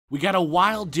We got a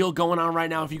wild deal going on right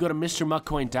now. If you go to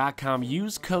MrMuckCoin.com,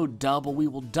 use code DOUBLE. We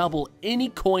will double any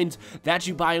coins that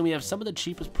you buy, and we have some of the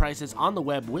cheapest prices on the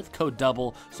web with code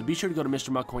DOUBLE. So be sure to go to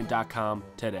MrMuckCoin.com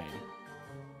today.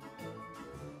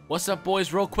 What's up,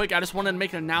 boys? Real quick, I just wanted to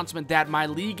make an announcement that my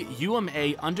league,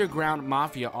 UMA Underground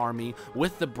Mafia Army,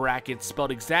 with the brackets spelled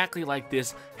exactly like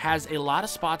this, has a lot of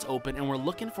spots open, and we're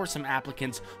looking for some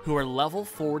applicants who are level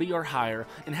 40 or higher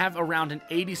and have around an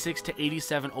 86 to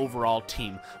 87 overall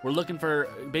team. We're looking for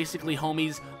basically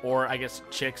homies, or I guess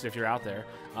chicks if you're out there,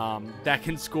 that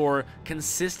can score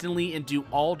consistently and do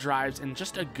all drives, and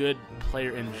just a good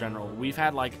player in general. We've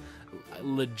had like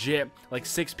legit like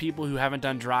 6 people who haven't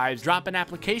done drives. Drop an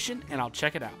application and I'll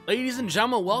check it out. Ladies and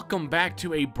gentlemen, welcome back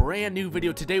to a brand new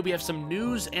video. Today we have some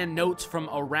news and notes from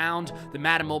around the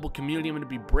Madden Mobile community. I'm going to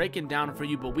be breaking down for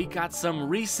you, but we got some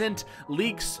recent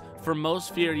leaks for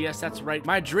Most Feared. Yes, that's right,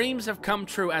 my dreams have come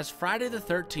true, as Friday the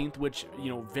 13th, which, you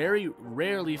know, very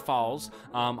rarely falls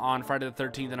on Friday the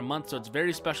 13th in a month, so it's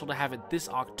very special to have it this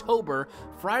October.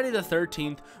 Friday the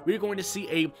 13th, we're going to see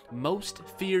a Most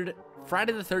Feared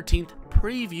Friday the 13th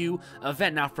preview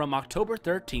event. Now, from October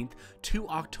 13th to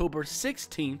October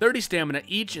 16th, 30 stamina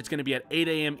each. It's going to be at 8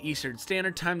 a.m. Eastern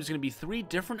Standard Time. There's going to be 3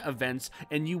 different events,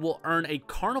 and you will earn a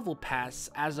Carnival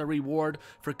Pass as a reward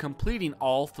for completing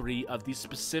all 3 of these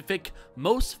specific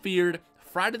Most Feared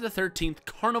Friday the 13th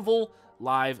Carnival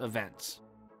live events.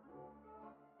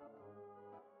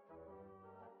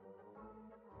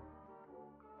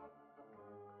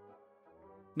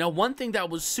 Now, one thing that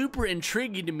was super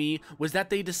intriguing to me was that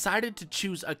they decided to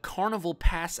choose a Carnival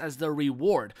Pass as the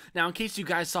reward. Now, in case you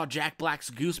guys saw Jack Black's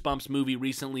Goosebumps movie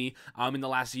recently, in the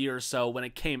last year or so when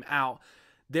it came out,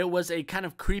 there was a kind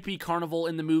of creepy carnival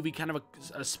in the movie, kind of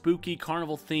a spooky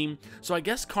carnival theme. So I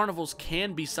guess carnivals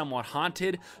can be somewhat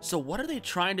haunted. So what are they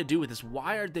trying to do with this?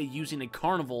 Why are they using a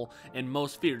carnival in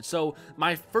Most Feared? So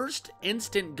my first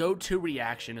instant go-to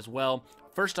reaction is, well,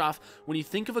 first off, when you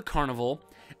think of a carnival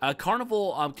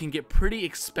can get pretty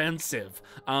expensive.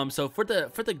 So for the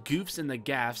goofs and the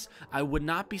gaffs, I would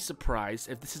not be surprised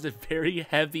if this is a very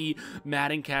heavy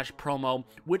Madden Cash promo,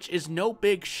 which is no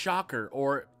big shocker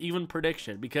or even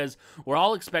prediction, because we're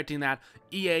all expecting that.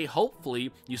 EA, hopefully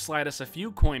you slide us a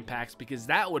few coin packs, because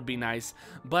that would be nice.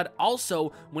 But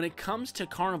also, when it comes to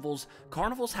carnivals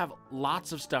have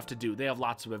lots of stuff to do. They have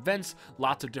lots of events,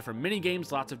 lots of different mini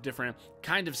games, lots of different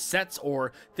kind of sets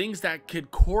or things that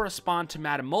could correspond to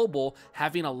Madden Mobile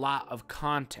having a lot of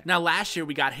content. Now, last year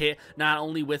we got hit not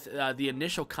only with the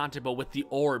initial content, but with the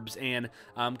orbs and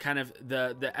kind of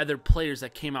the other players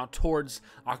that came out towards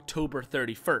October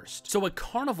 31st. So a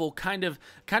carnival kind of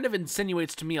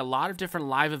insinuates to me a lot of different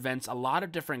live events, a lot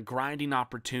of different grinding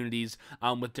opportunities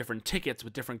with different tickets,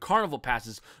 with different carnival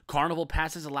passes. Carnival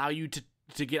passes allow you to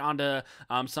get onto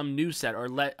some new set or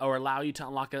allow you to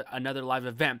unlock another live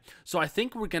event. So I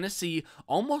think we're gonna see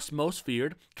almost Most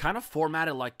Feared kind of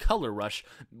formatted like Color Rush,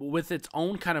 with its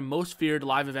own kind of Most Feared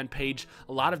live event page,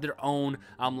 a lot of their own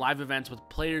live events with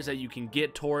players that you can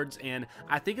get towards, and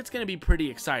I think it's gonna be pretty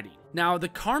exciting. Now, the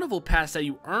Carnival Pass that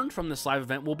you earned from this live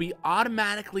event will be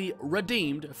automatically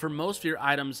redeemed for Most Feared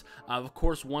items, of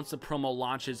course, once the promo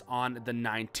launches on the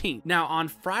 19th. Now, on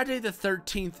Friday the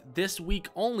 13th, this week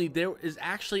only, there is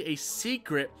actually a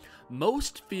secret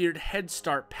Most Feared Head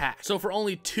Start pack. So for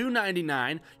only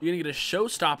 $2.99, you're gonna get a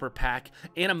Showstopper pack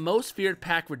and a Most Feared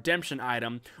pack redemption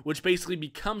item, which basically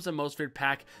becomes a Most Feared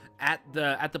pack at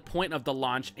the point of the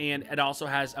launch, and it also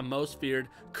has a Most Feared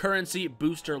currency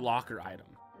booster locker item.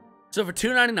 So for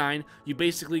 $2.99, you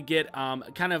basically get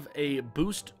kind of a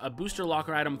booster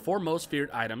locker item for Most Feared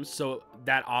items. So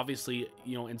that obviously,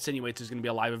 you know, insinuates there's going to be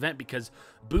a live event, because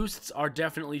boosts are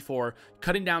definitely for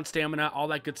cutting down stamina, all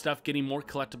that good stuff, getting more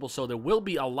collectibles. So there will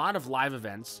be a lot of live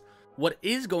events. What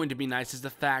is going to be nice is the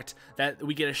fact that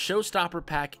we get a Showstopper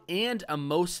pack and a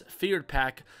Most Feared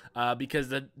pack, because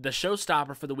the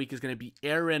Showstopper for the week is going to be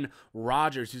Aaron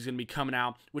Rodgers, who's going to be coming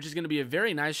out, which is going to be a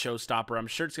very nice Showstopper. I'm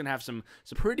sure it's going to have some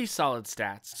pretty solid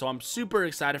stats, so I'm super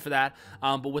excited for that.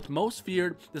 But with Most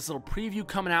Feared, this little preview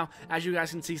coming out, as you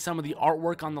guys can see some of the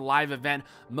artwork on the live event,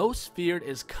 Most Feared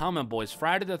is coming, boys.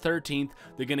 Friday the 13th,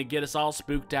 they're going to get us all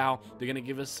spooked out. They're going to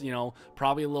give us, you know,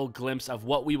 probably a little glimpse of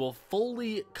what we will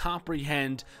fully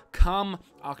comprehend come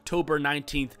October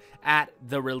 19th at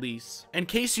the release. In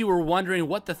case you were wondering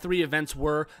what the 3 events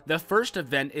were, the first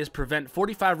event is prevent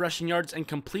 45 rushing yards and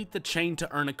complete the chain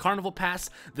to earn a Carnival Pass.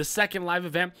 The second live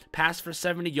event, pass for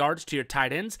 70 yards to your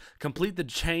tight ends, complete the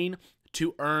chain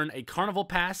to earn a Carnival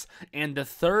Pass. And the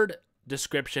third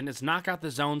description is knock out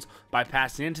the zones by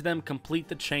passing into them, complete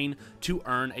the chain to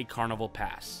earn a carnival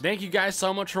pass. Thank you guys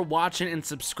so much for watching and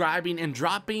subscribing and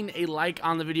dropping a like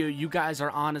on the video. You guys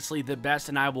are honestly the best,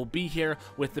 and I will be here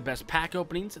with the best pack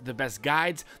openings, the best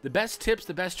guides, the best tips,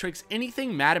 the best tricks,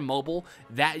 anything Madden Mobile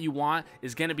that you want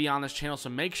is going to be on this channel. So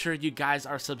make sure you guys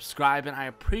are subscribing. I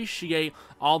appreciate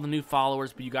all the new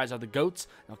followers, but you guys are the GOATs.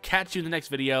 I'll catch you in the next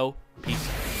video. Peace out.